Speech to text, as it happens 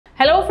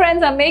Hello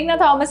friends, I'm Meghna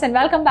Thomas and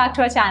welcome back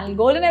to our channel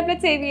Golden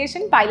Epaulettes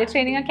Aviation Pilot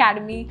Training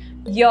Academy,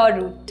 your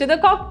route to the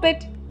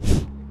cockpit.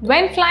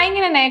 When flying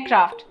in an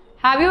aircraft,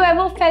 have you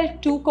ever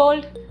felt too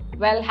cold?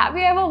 Well, have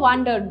you ever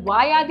wondered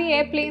why are the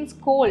airplanes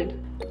cold?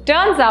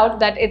 Turns out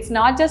that it's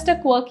not just a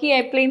quirky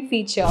airplane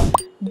feature.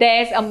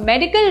 There's a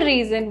medical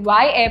reason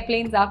why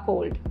airplanes are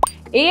cold.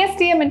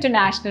 ASTM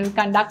International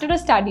conducted a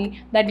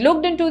study that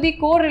looked into the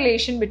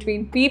correlation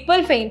between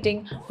people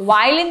fainting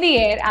while in the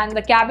air and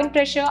the cabin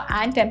pressure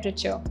and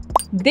temperature.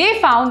 They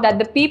found that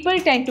the people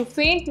tend to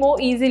faint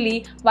more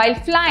easily while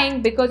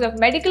flying because of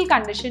medical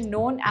condition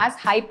known as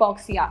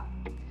hypoxia.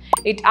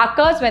 It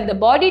occurs when the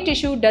body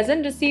tissue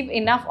doesn't receive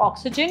enough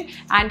oxygen,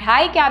 and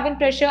high cabin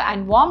pressure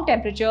and warm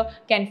temperature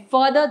can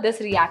further this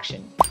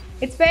reaction.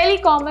 It's fairly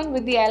common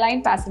with the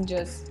airline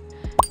passengers.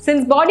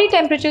 Since body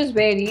temperatures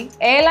vary,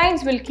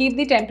 airlines will keep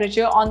the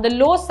temperature on the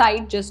low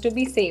side just to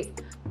be safe.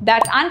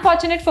 That's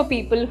unfortunate for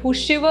people who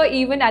shiver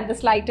even at the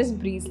slightest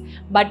breeze,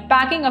 but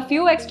packing a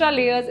few extra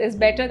layers is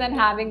better than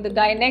having the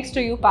guy next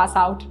to you pass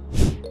out.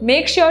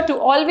 Make sure to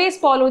always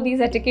follow these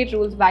etiquette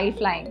rules while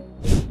flying.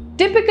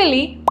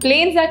 Typically,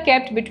 planes are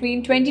kept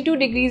between 22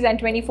 degrees and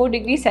 24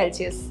 degrees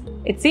Celsius.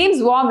 It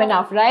seems warm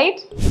enough, right?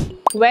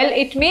 Well,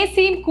 it may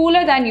seem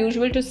cooler than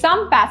usual to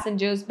some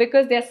passengers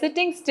because they are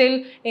sitting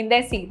still in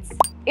their seats.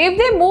 If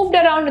they moved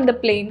around in the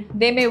plane,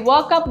 they may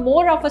work up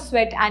more of a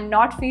sweat and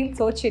not feel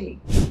so chilly.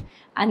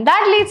 And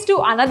that leads to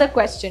another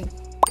question.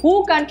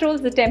 Who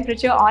controls the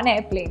temperature on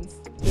airplanes?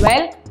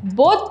 Well,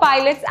 both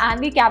pilots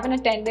and the cabin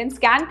attendants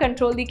can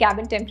control the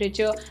cabin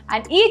temperature,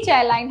 and each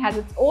airline has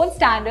its own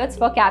standards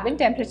for cabin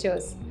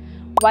temperatures.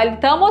 While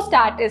the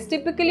thermostat is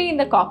typically in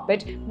the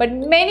cockpit, but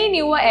many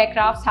newer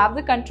aircrafts have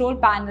the control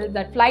panel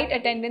that flight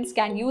attendants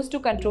can use to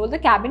control the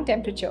cabin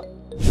temperature.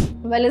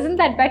 Well, isn't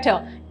that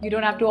better? You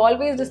don't have to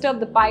always disturb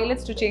the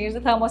pilots to change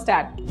the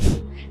thermostat.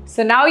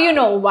 So now you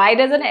know why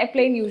does an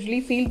airplane usually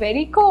feel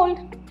very cold.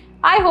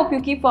 I hope you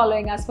keep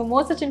following us for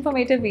more such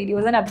informative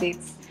videos and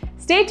updates.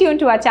 Stay tuned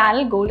to our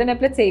channel Golden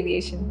Epaulettes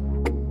Aviation.